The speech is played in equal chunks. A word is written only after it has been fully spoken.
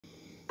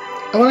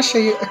I want to show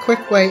you a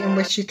quick way in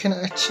which you can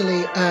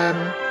actually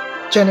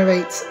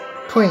generate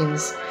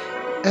coins.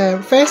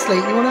 Firstly,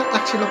 you want to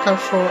actually look out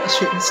for a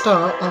shooting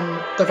star on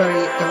the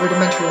very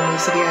rudimentary one you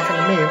see the Earth and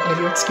the Moon. And if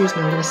you excuse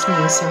me, I'm going to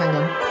sneeze, so hang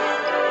on.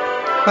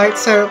 Right,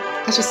 so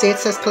as you see, it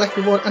says collect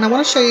reward, and I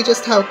want to show you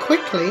just how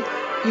quickly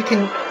you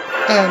can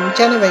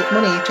generate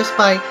money just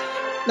by.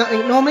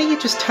 Normally you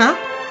just tap,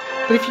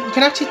 but if you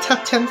can actually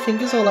tap 10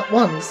 fingers all at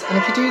once, and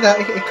if you do that,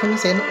 it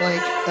comes in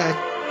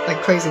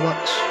like crazy.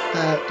 Watch.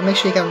 Make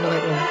sure you get on the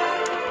right one.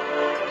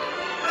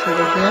 So we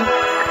go here.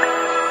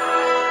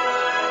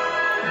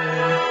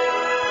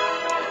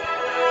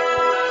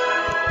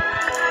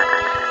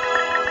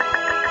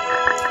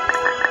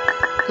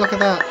 Look at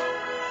that.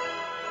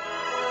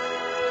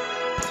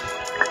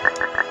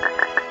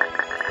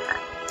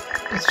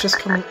 It's just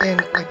coming in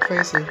like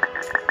crazy.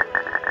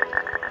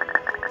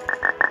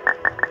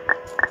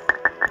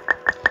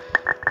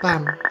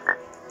 Bam.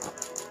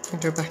 I'll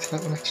go back to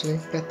that one actually,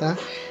 get that.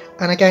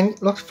 And again,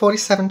 look,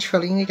 47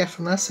 trillion you get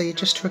from that, so you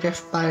just trigger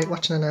it by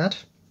watching an ad.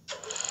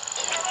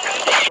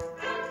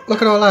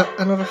 Look at all that,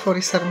 another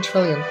 47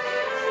 trillion.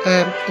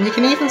 And you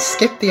can even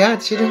skip the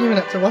ads, you don't even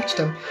have to watch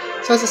them.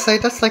 So as I say,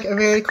 that's like a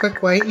really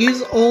quick way.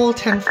 Use all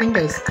 10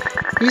 fingers.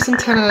 Using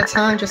 10 at a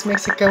time just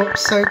makes it go up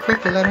so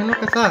quickly. I mean,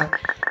 look at that.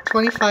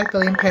 25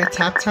 billion per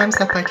tap, times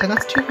that by 10,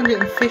 that's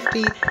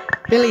 250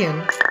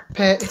 billion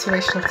per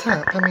iteration of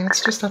tap. I mean,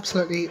 it's just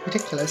absolutely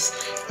ridiculous.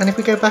 And if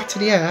we go back to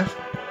the Earth,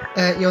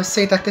 you'll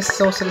see that this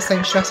is also the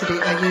same strategy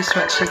I use to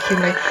actually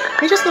accumulate.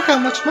 You just look how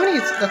much money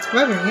that's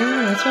growing, you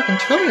know, it's talking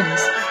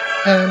trillions.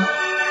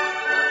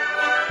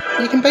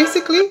 You can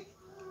basically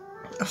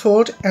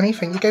afford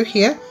anything. You go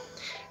here,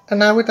 and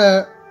now with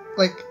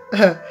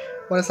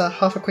what is that,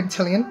 half a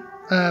quintillion?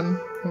 I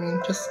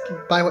mean, just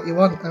buy what you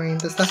want. I mean,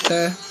 there's that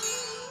there.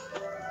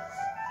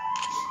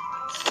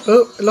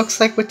 Oh, it looks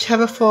like we're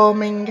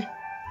terraforming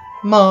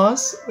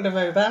Mars with a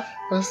rover.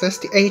 What is this?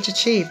 The age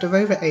achieved, the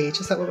rover age.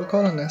 Is that what we're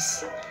calling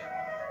this?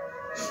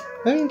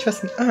 Very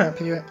interesting app,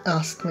 if you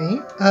ask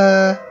me.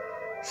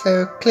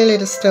 So clearly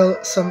there's still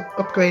some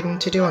upgrading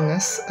to do on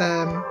this.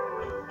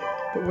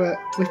 But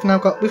we've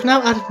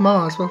now added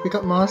Mars. Well, we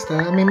got Mars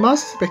there. I mean,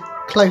 Mars is a bit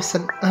close,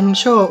 and I'm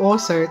sure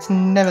also it's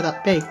never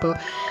that big,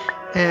 but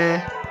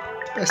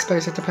I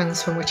suppose it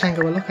depends from which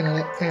angle we're looking at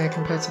it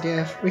compared to the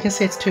Earth. We can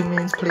see it's two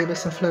moons,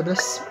 Plebus and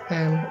Phobos,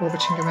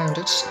 orbiting around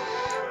it.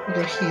 We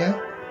go here.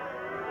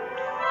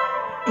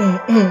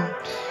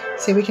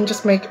 See, we can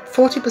just make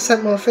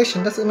 40% more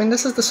efficient. I mean,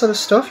 this is the sort of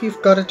stuff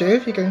you've got to do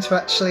if you're going to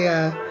actually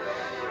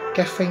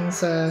get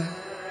things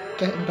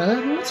getting better. I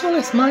mean, what's all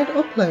this? Mind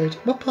upload.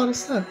 What part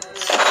is that?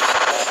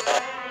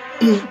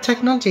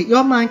 Technology.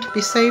 Your mind can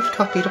be saved,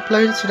 copied,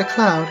 uploaded to the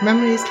cloud.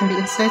 Memories can be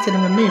inserted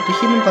and removed. The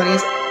human body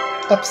is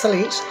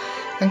obsolete,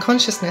 and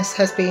consciousness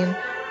has been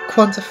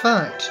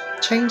quantified.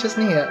 Change is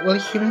near. Will the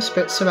human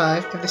spirit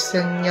survive if the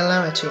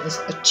singularity is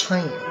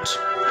achieved?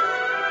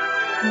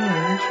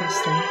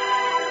 Interesting.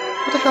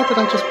 What the hell did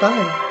I just buy?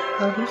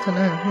 I would love to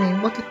know. I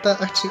mean, what did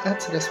that actually add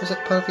to this? Was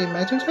it part of the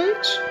emergent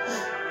page?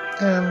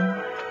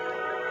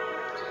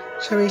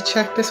 Shall we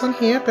check this one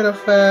here? A bit of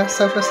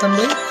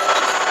self-assembly.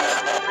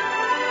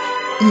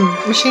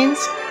 Machines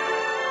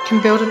can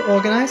build and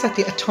organize at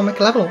the atomic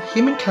level.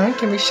 Humankind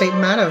can reshape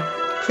matter,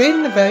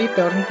 creating the very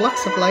building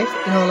blocks of life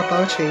in our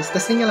laboratories. The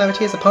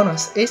singularity is upon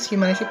us. Is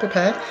humanity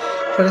prepared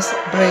for this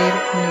brave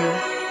new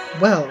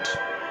world?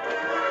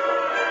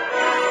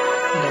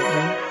 I don't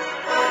know.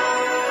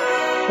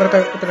 What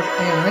about a bit of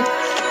AI?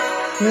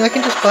 I mean, I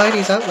can just buy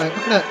these outright.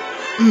 Look at that.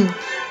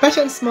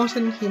 Better and smarter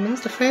than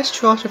humans, the first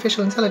true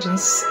artificial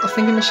intelligence are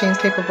thinking machines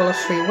capable of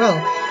free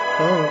will.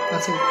 Oh,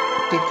 that's a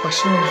big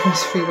question when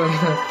who's free will in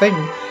a thing.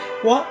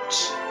 What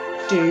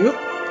do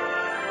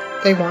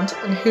they want,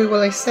 and who will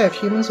they serve?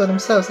 Humans or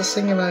themselves? The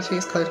singularity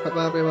is close, but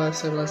well, revive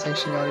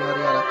civilization, yada yada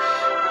yada.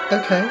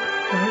 Okay,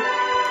 well,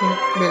 you're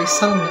not really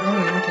selling it, are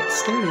you? You make it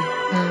scary.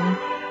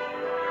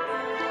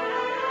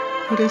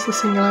 What is the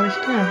singularity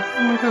there?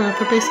 Oh my god,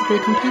 I've basically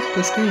completed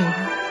this game.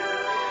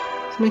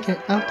 It's making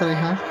it out that I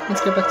have.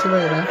 Let's go back to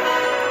rover.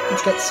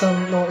 Let's get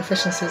some more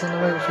efficiencies on the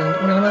rover thing.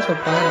 I mean, I might as well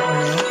buy that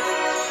one now.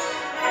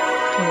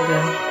 There we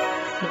go.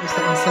 What was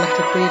that one?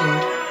 Selective breeding.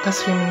 As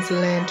humans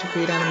learn to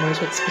breed animals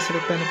with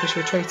specific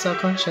beneficial traits, our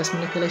conscious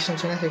manipulation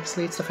of genetics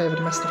leads to further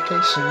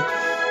domestication.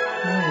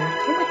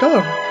 Oh my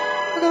god!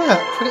 Look at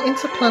that! For the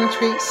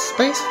interplanetary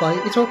space flight,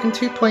 you're talking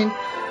 2.45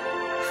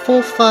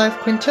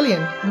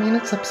 quintillion. I mean,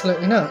 that's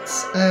absolutely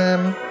nuts.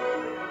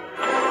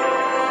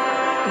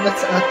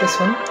 Let's add this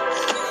one.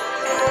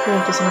 Oh,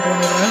 there's another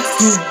one over there.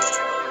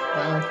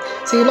 Wow.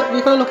 So you've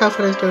got to look out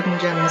for those golden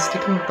gems. They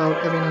come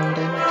about every now and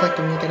then. You collect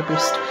them and you get a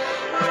boost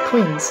of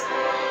coins.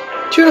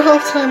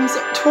 2.5 times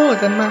taller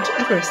than Mount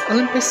Everest,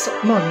 Olympus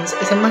Mons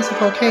is a massive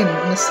volcano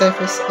on the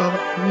surface of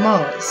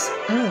Mars.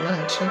 Oh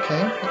right,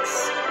 okay,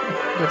 that's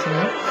good to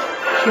know.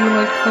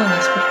 Humanoid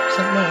colonists,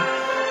 50% more.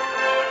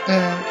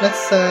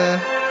 Let's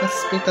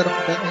speed that up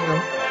a bit. Hang on.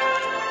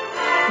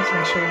 Let's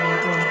make sure I'm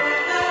right one.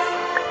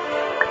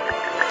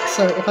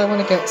 So if I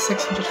want to get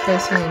 613,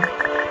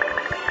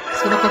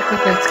 so look how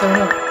quickly it's going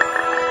up.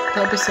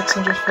 That'll be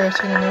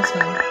 613 in no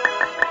time.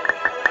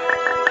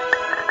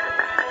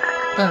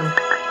 Bam.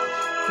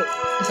 But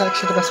it's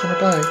actually the best one to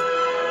buy.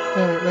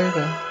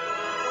 Rover.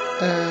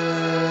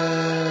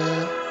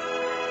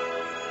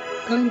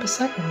 Billion per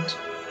second.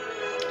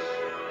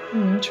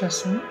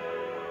 Interesting.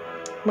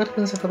 What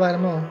happens if I buy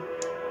them all?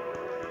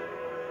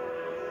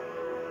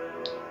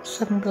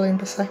 7 billion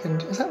per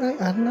second. Is that really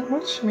adding that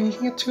much? I mean, you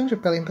can get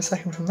 200 billion per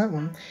second from that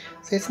one.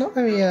 So it's not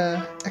very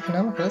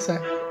economical, is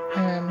it?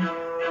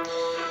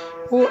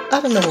 Well,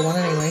 add another one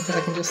anyway, because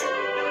I can just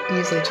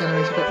easily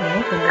generate a bit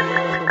more.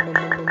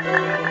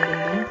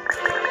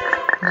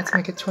 And let's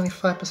make it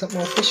 25%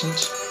 more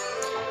efficient.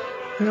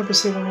 And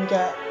obviously when we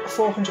get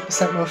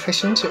 400% more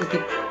efficient, it would be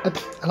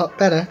a lot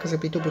better, because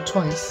it'd be double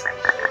twice.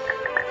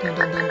 I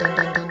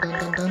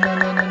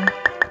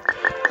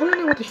don't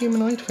know what the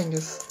humanoid thing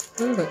is.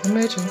 Whatever.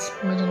 Emergent.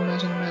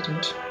 Humanoid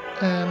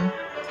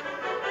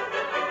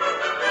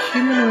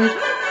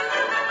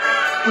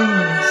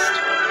colonist.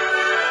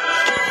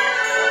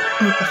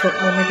 I thought,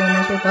 oh, maybe I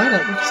might as well buy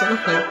that. What does it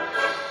look like?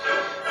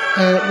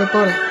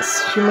 Robotics.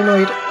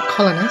 Humanoid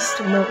colonist.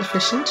 More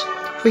efficient.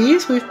 For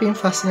years we've been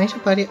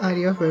fascinated by the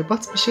idea of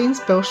robots, machines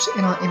built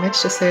in our image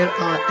to serve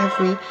our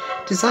every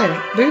desire.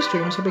 Those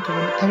dreams are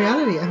becoming a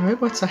reality, and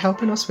robots are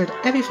helping us with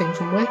everything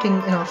from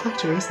working in our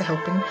factories to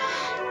helping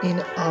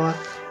in our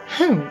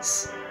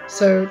homes.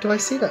 So, do I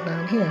see that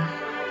down here?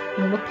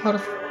 Well, what part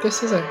of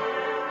this is it?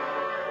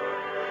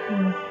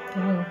 I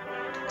don't know.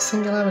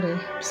 Singularity.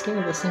 I'm scared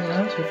of the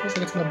singularity. It feels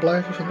like it's going to blow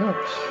everything up.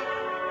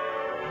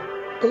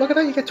 But look at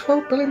that, you get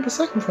 12 billion per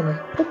second from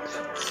it. Boop.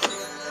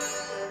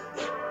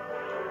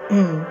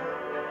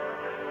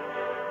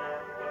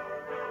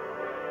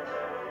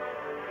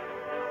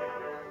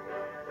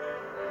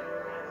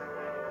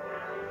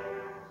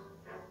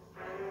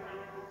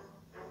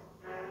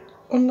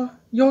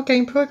 Your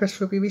game progress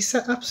will be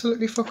reset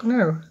absolutely fucking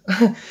now.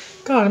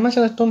 God,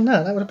 imagine I'd done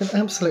that. That would have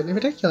been absolutely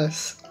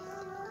ridiculous.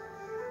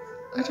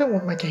 I don't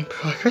want my game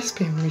progress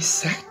being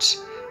reset.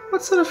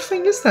 What sort of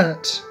thing is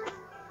that?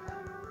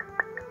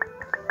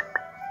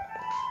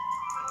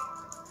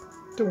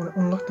 Don't want to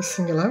unlock the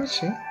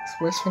singularity. It's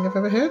the worst thing I've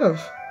ever heard of.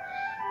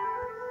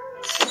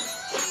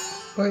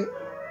 Wait.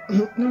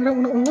 No, I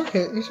don't want to unlock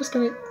it. You're just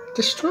going to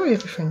destroy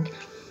everything.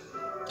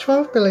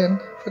 12 billion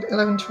for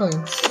 11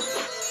 trillion.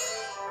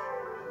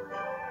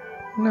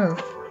 No.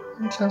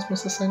 Any chance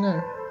must I say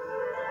no?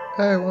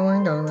 Oh, well,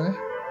 hang on a minute.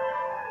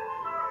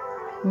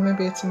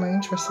 Maybe it's in my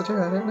interest to do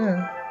it, I don't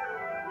know.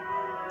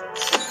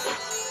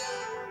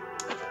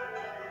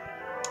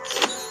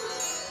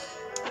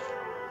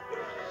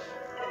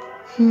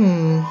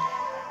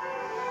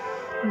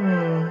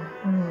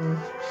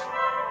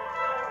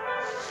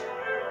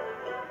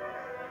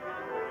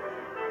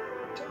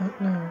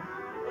 Don't know.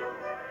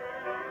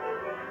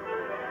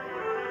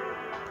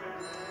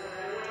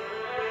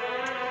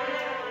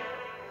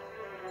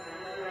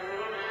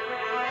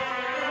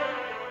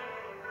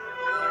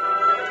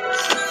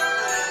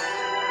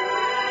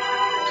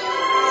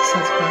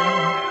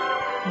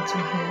 What's in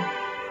here?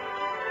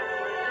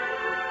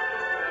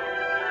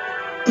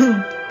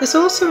 There's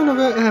also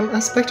another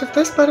aspect of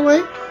this, by the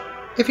way.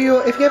 If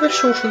you ever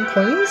short on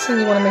coins and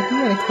you want to make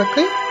them really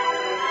quickly,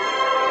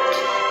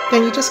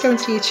 then you just go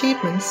into the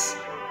achievements,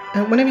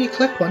 and whenever you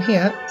click one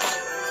here,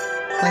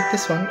 like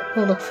this one,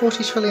 oh look,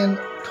 40 trillion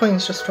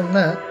coins just from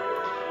that,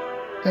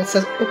 and it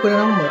says upward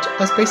and onward.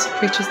 As basic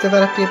creatures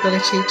develop the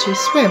ability to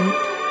swim,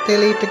 they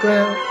leave the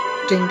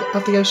grounding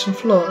of the ocean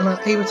floor and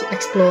are able to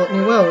explore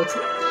new worlds,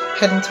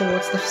 heading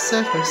towards the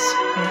surface.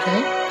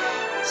 Okay,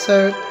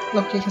 so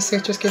look, you can see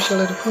it just gives you a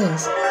load of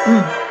coins.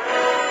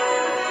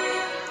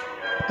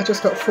 I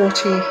just got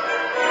 40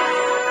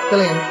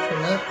 billion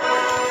from that.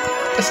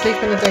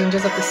 Escaping the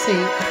dangers of the sea,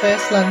 the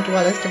first land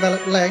dwellers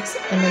develop legs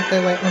and make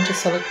their way onto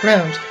solid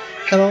ground,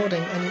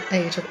 heralding a new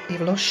age of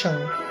evolution.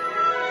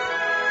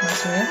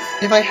 Nice one, yeah?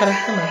 If I had a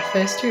hammer,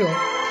 first duel.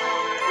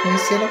 And you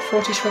see, look,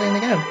 40 trillion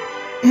again.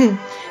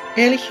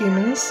 Early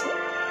humans.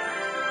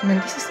 I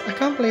mean, I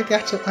can't believe the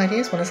actual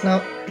ideas one is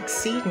now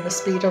exceeding the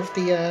speed of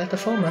the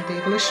former, the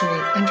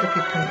evolutionary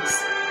entropy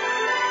points.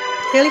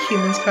 Early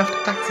humans craft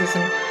axes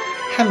and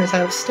hammers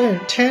out of stone,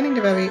 turning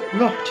the very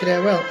rock to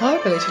their will. Our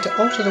ability to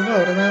alter the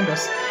world around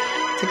us,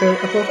 to go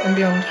above and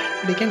beyond,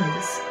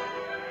 begins.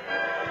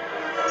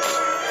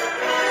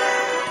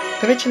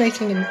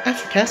 Originating in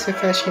Africa, so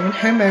first human,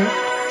 Homo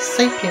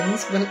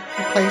sapiens will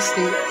replace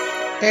the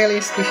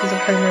earliest species of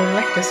Homo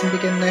erectus and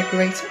begin their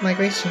great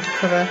migration to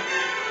cover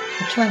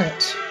the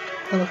planet.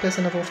 Oh look, there's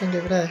another thing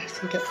over there,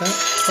 so we get that.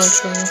 5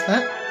 trillion of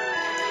that.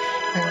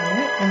 Hang on a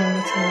minute, and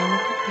let's have a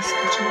look at this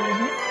button over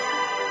here.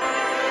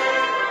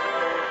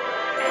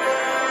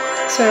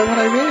 So what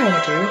I really want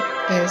to do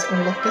is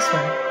unlock this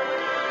one.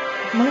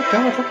 Oh my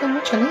god, look how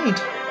much I need.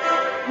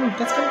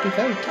 That's going to be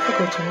very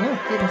difficult to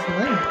unlock, even for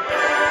me.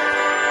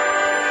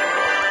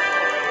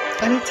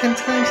 I need 10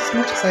 times as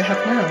much as I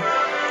have now.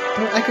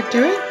 Well, I could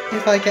do it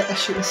if I get a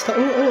shooting star.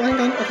 Oh, hang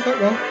on, I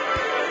forgot one.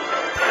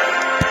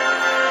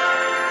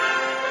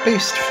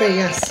 Boost 3,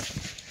 yes.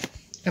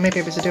 I may be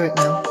able to do it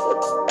now.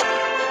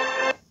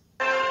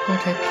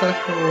 Okay,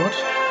 collect reward.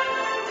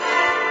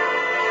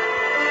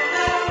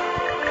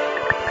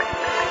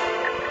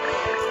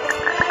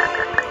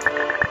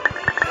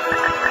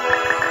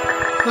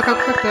 Look how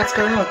quickly that's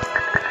going up.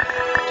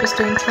 Just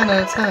doing 10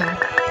 at a time.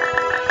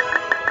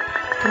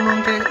 Come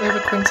on, get over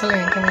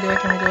quintillion. Can we do it?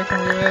 Can we do it? Can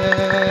we do it?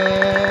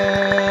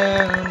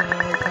 Oh,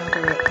 no, we can't do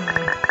it.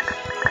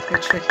 It's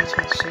very tricky to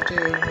actually do.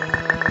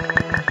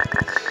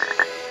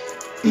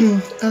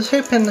 I was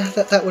hoping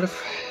that would have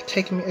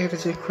taken me over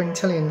to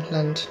quintillion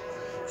land,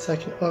 so I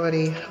can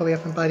already hurry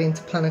up and buy the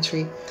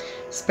interplanetary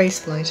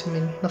spaceflight. I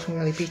mean, nothing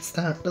really beats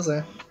that, does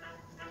it?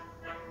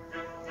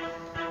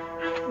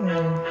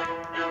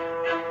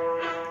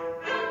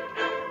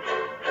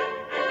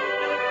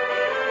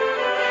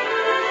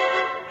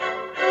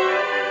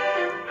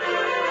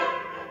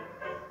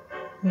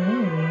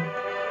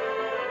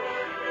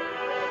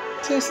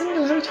 So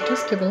singularity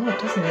does give a lot,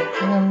 doesn't it?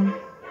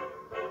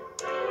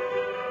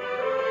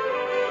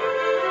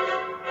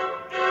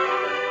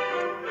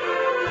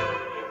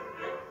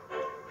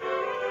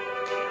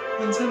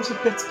 In terms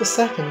of bits per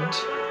second,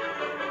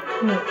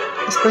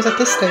 I suppose at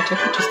this stage I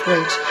could just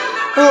wait.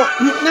 Well,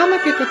 now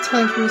might be a good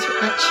time for me to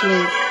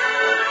actually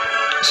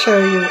show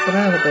you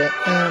around a bit.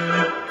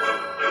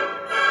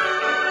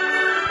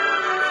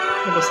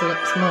 Maybe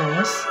select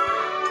Mars.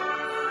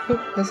 Oh,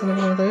 there's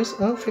another one of those.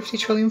 Oh, 50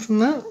 trillion from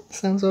that.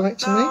 Sounds alright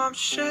to me. I'm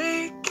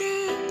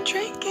shaking,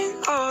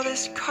 drinking all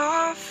this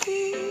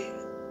coffee.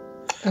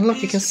 And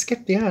look, you can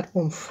skip the ad.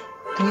 Oomph.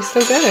 And you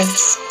still get it.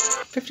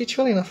 50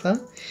 trillion off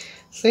that.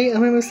 See,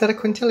 I'm almost at a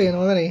quintillion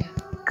already.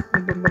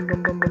 Bum, bum, bum,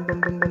 bum, bum,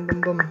 bum, bum,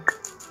 bum, bum, bum.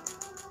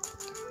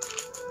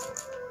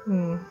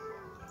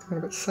 Got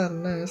a bit sad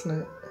now,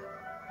 isn't it?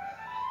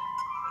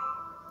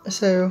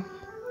 So,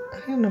 I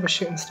think another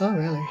shooting star,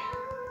 really.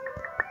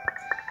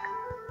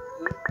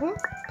 What?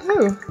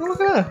 Oh,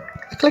 look at that.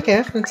 I click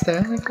F and it's there,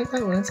 and I click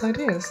that one, it's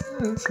ideas.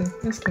 Oh,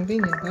 that's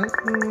convenient, that.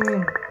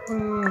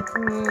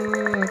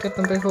 I get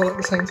them both all at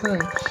the same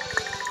time.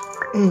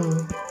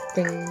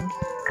 Bing.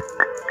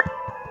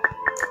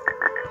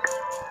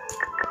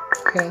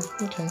 Yeah,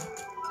 okay.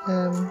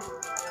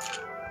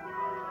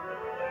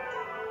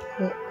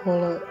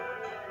 All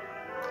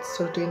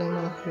sort of DNA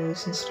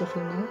molecules and stuff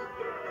in there.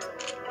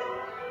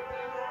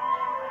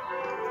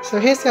 So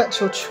here's the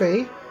actual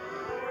tree.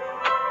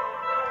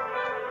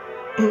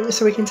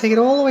 So we can take it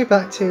all the way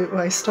back to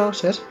where I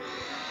started.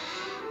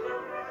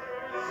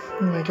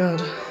 Oh my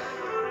god.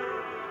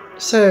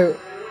 So,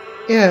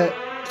 yeah,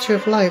 the Tree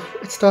of Life,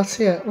 it starts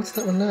here. What's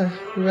that one there?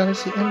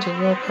 Reality Engine,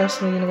 your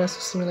personal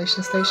universal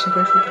simulation station,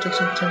 growth and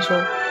prediction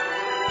potential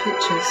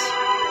futures.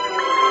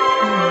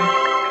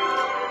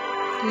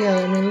 Yeah,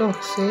 I mean,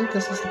 look, see,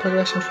 this is the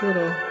progression through it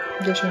all.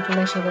 It gives you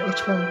information about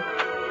each one.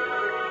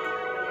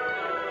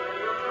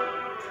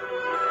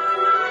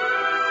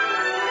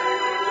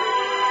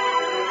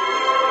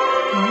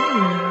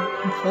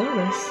 Follow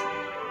this.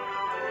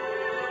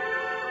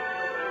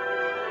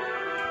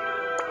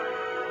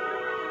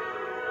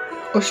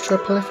 Ustra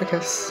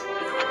prolificus.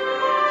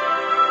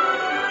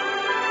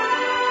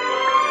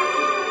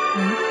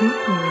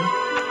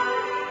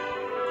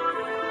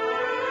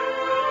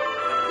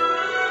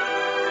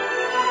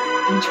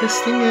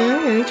 Interesting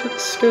age of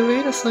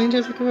discovery, the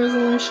scientific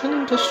resolution,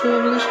 industrial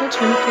revolution,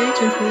 atomic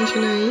age,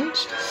 information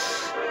age,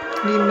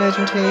 the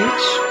emergent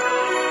age.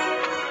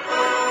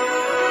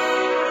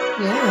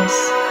 Yes.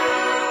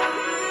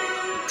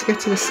 To get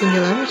to the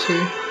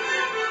singularity.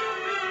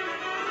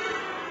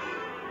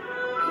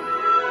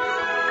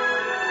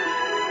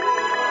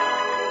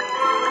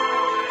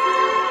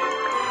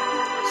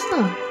 What's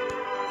that?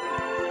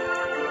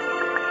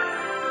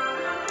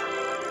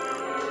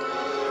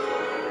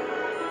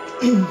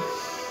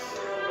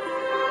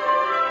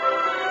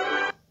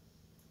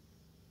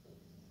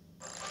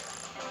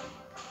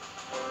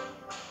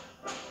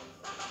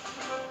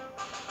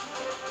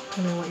 I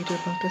don't know what you do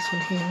about this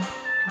one here.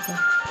 Okay.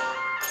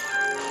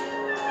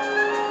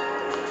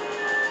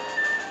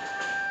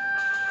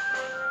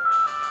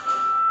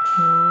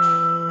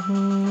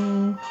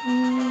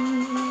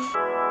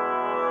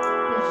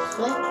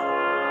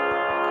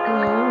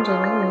 I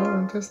don't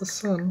know, there's the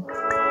sun.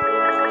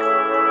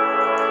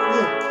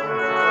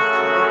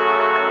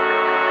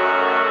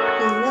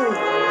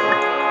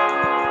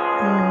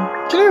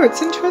 Do you know,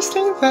 it's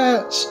interesting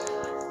that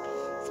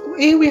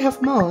here we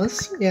have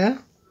Mars, yeah.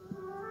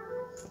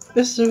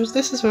 This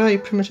is a very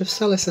primitive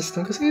solar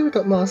system, because here we've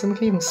got Mars and we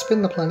can even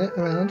spin the planet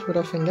around with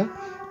our finger.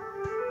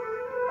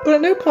 But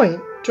at no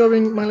point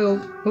during my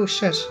little... oh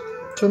shit.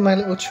 During my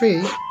little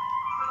tree...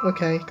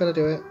 okay, gotta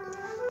do it.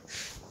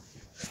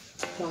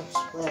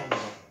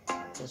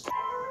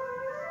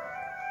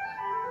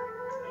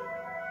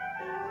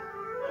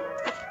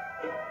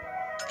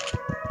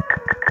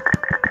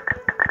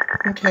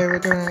 Okay, we're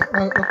doing it.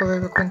 I'll go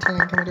over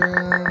quintillion. Can we do it?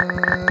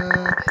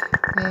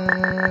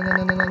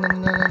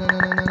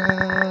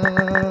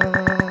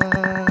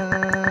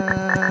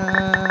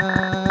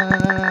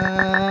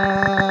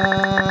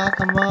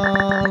 Come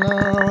on.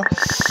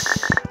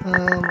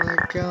 Oh my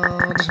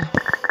god.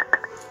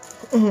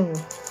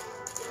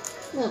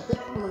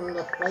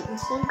 and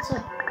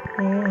centre.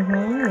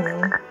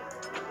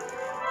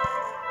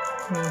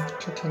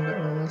 Should turn that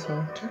on as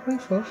well.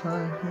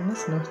 2.45.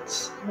 That's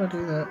nuts. How do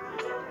I do that?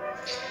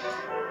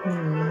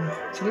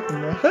 Is it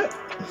even worth it?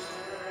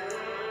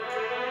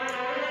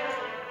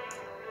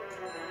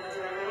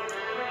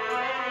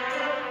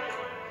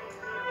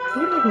 I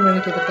wouldn't even really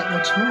give it that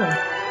much more.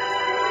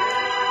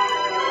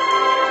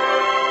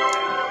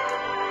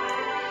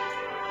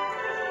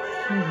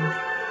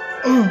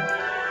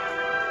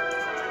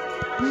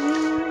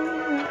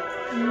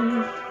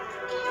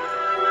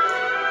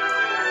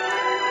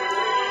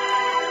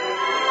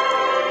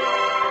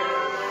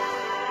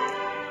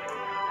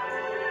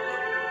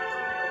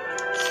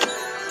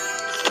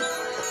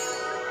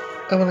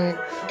 I want to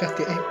get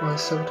the 8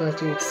 ones, so do I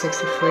do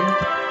 63? I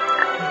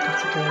have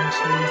to go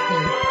into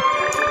here.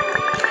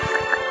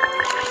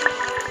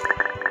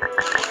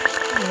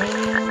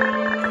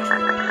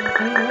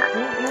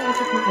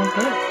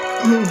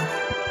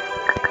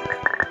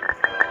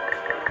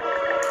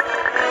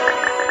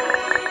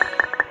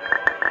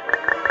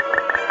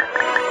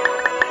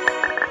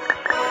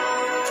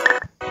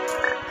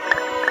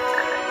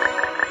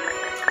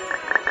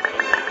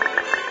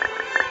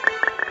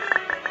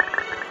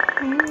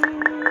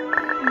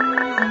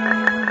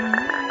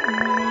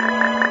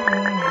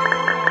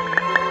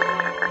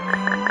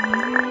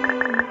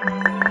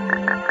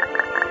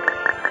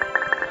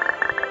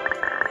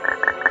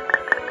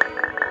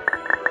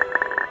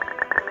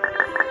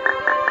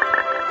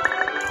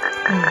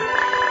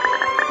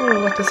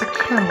 Oh, what is a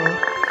camel?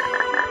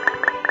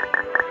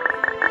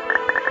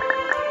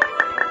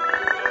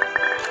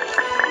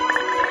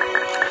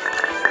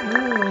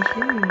 Oh,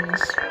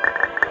 humans.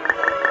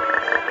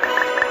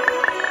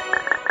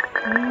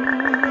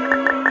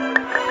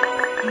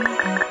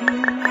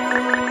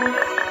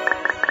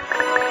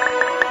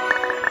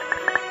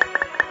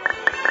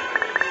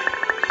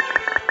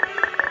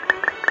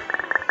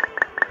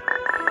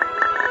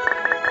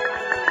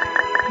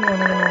 No,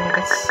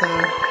 that's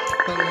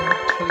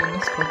filling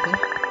this properly.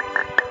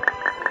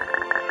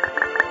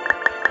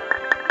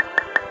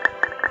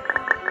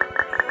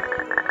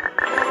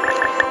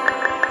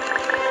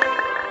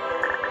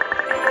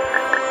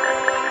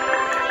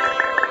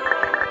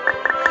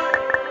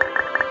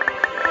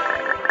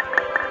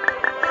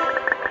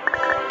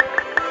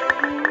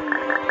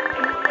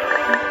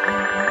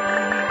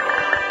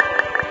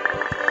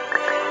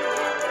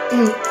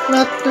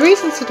 Now, the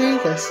reason to do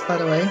this, by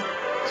the way,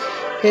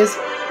 is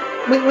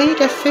when you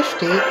get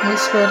 50 and you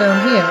scroll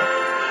down here,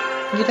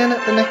 you then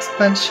at the next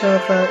branch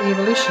of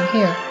evolution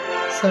here.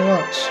 So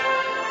watch,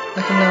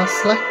 I can now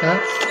select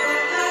that,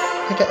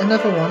 I get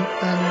another one,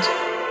 and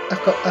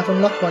I've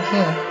unlocked one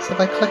here. So if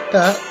I click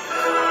that,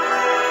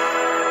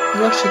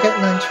 you actually get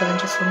 9 trillion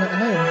just from that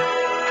alone.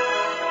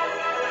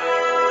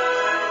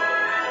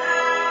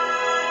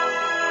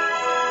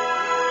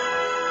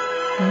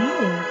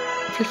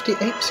 50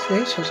 apes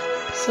created.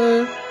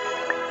 So,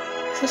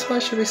 is this why I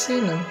should be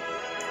seeing them?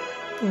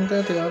 Oh,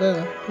 there they are,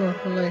 there. Oh,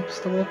 the apes,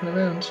 they're walking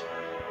around.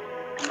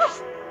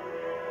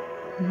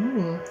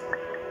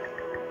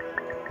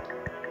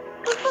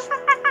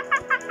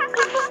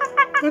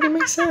 Oh, they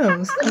make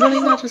sounds. I've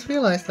only now just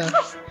realised that.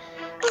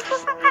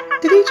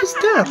 Did he just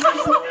dab?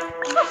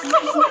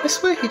 I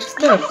swear he just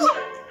dabbed.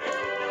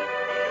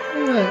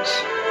 How much?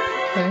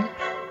 Okay.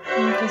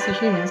 That's the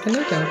humans, can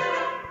they dab?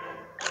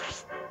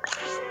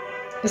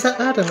 Is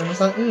that Adam and was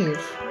that Eve?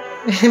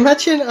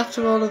 Imagine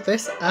after all of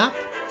this app,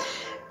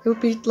 it would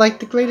be like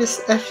the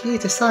greatest FU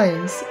to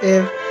science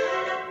if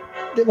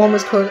one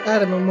was called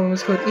Adam and one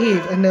was called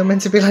Eve and they're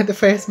meant to be like the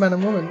first man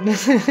and woman.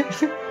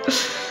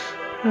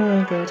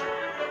 Oh god.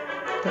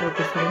 That would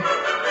be funny. I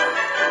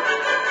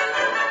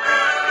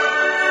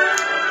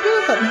don't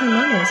have that many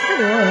mammals, I don't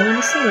know why. I mean,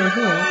 there's some over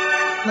here.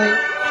 Like,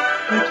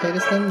 okay,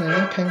 there's them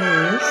there,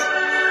 kangaroos.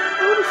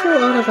 I would have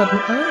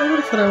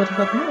thought I would have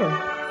had more.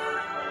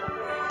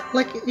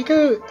 Like, you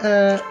go,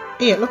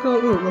 here, look,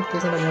 look,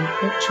 there's another one.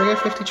 Oh, trigger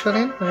 50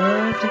 trillion.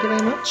 Oh, thank you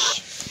very much.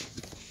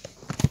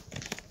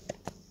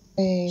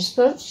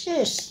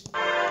 Sponges.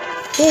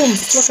 Boom,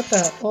 look at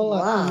that, all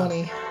that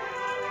money.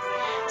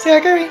 See, I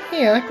go in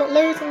here, I've got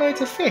loads and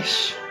loads of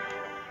fish.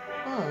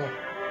 Oh.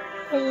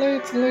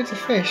 Loads and loads of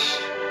fish.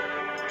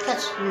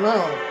 That's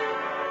low.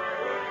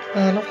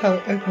 I love how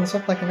it opens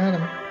up like an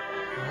atom.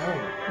 Oh.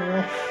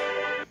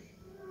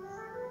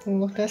 Oh,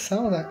 look, there's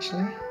cells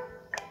actually.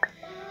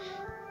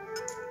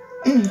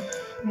 Did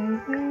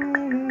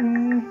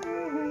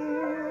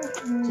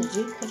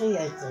you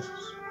create this?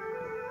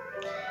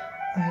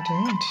 I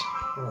did.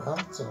 Well,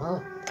 so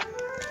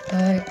I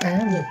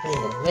am. You'll be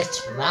a rich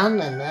man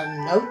in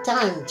no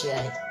time,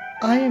 Jay.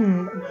 I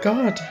am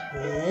God.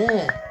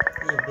 Yeah,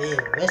 you'll be a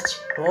rich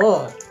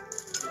boy.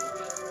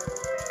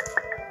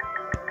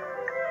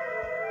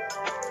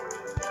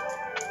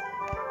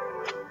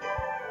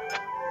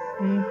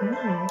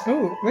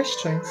 Oh,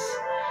 restaurants.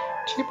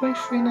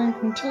 2.39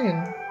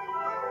 quintillion.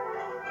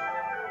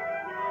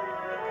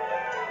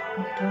 Oh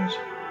my god.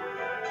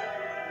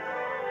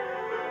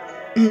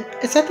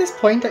 It's at this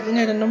point that, you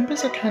know, the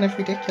numbers are kind of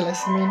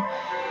ridiculous. I mean,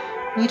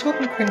 When you're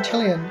talking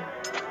quintillion,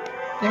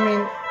 I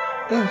mean,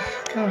 oh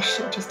gosh,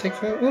 it'll just take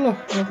forever. Oh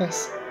look, all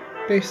this.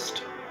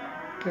 Boost.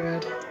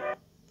 Good.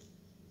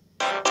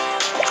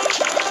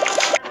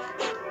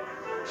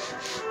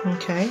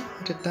 Okay,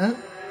 I did that.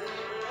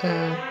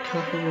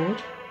 Collect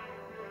reward.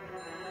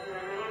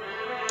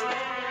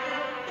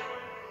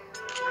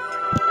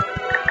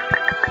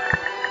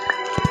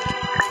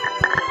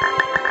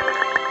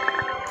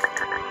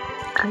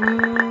 Come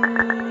on,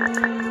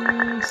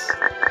 yes.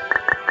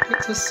 Get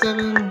to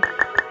 7.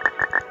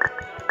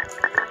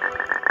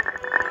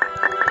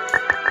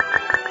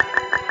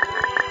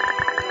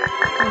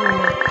 Oh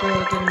my god,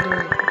 I didn't do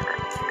it.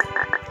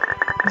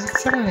 Was it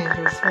 7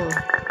 or 4?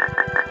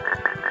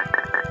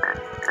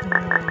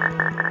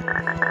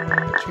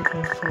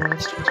 3.4,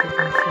 let's try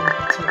 3.4,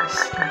 let's have a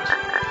stretch.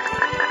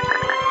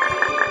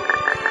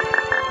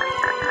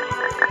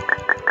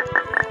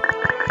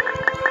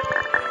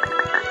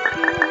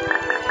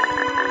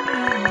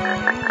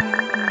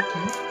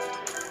 Okay.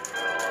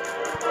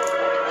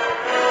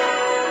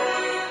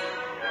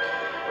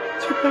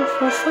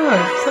 3.45, is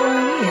that what I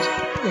need?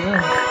 There we go.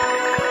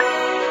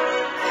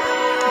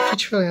 50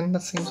 trillion,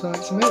 that seems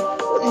right to me.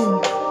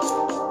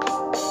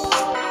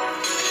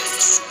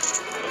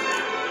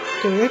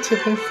 There we go,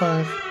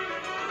 2.5.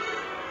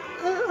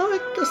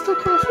 I still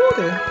can't afford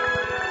it.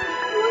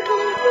 Why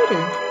can't I afford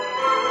it?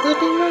 Is that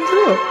being rounded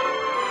up?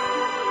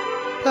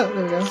 Oh,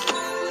 there we go.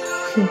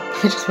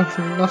 I just went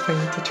from nothing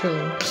to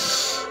trillion.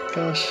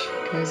 Gosh,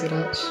 crazy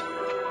that.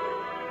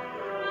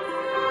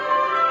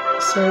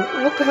 So,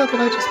 what the hell did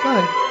I just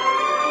buy?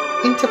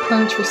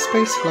 Interplanetary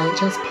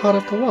spaceflight as part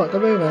of the what? The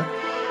rover?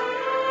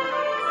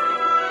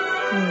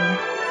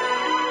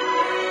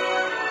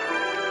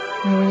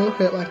 When you look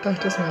at it like that,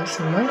 it doesn't really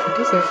seem worth it,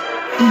 does it?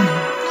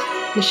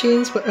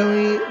 Machines were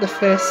only the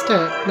first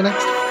step. The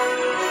next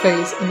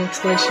phase in the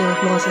exploration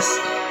of Mars is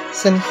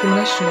sending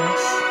human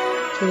astronauts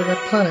to the Red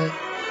Planet.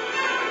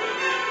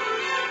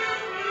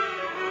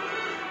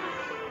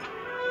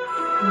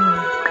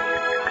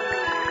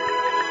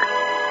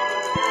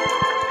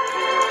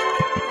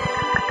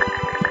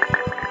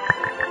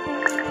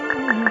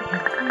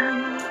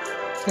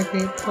 So if we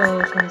pull all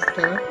of things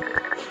together,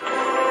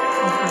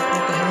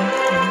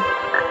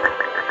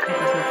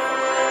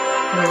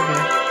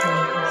 rover.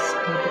 Let's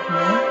a bit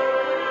more.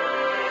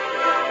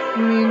 I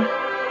mean,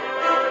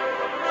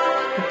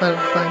 the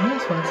better buying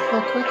this one, it's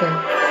far quicker.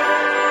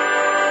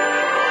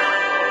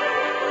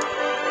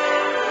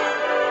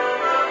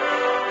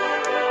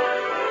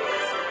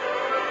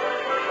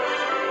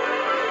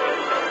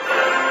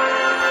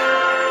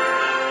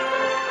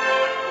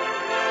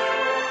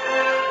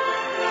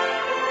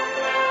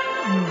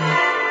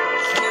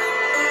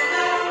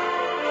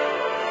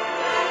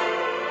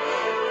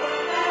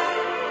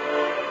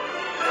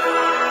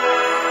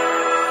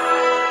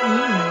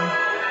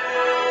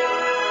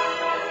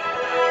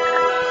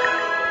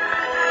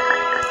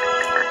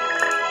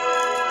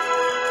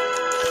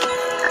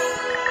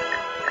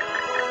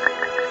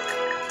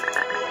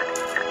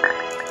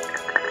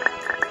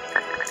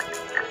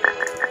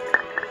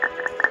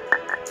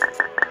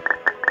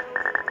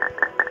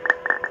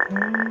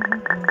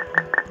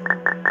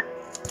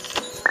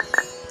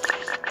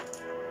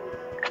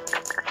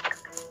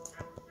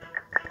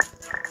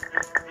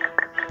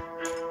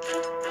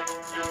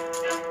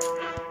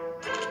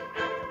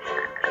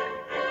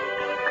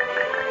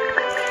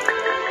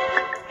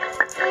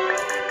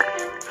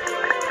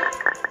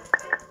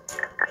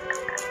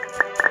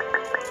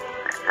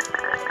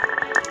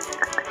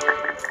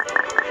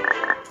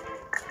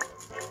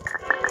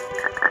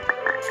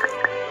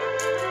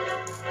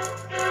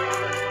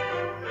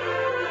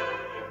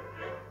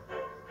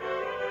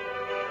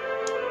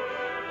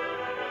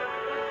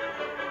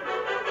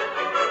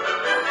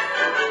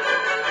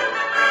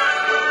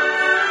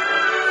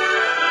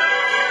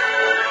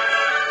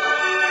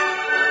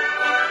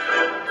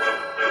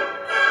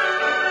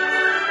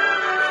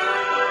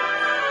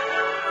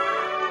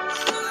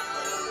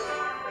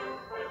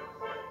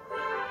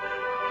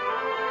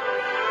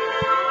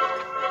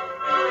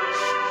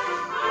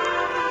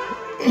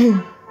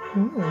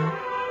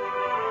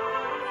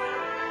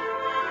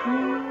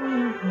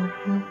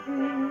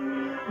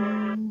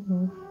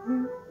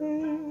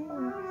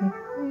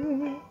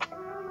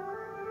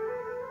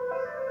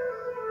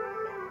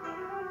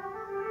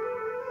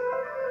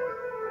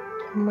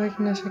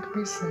 Magnetic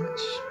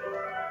research.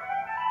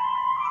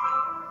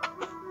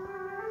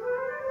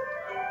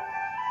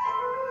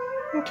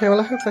 Okay, well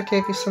I hope that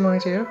gave you some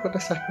idea of what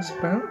this app was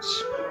about.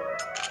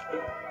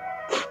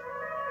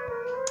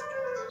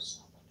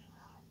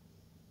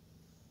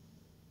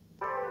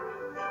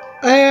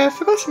 I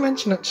forgot to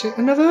mention actually,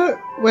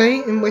 another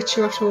way in which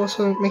you have to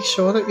also make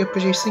sure that you're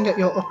producing at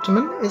your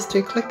optimum is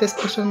to click this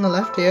button on the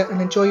left here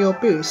and enjoy your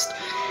boost.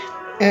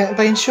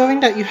 By ensuring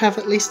that you have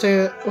at least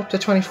up to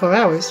 24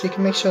 hours, you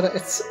can make sure that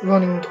it's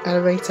running at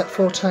a rate at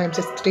 4 times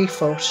its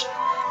default.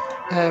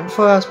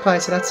 4 hours prior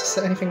to that,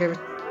 so anything over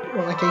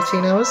like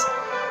 18 hours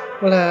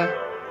will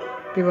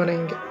be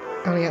running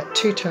only at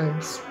 2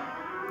 times.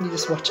 You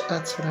just watch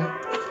ads for that.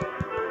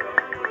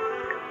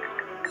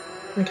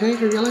 Okay,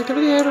 hope you liked the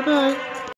video. Bye bye.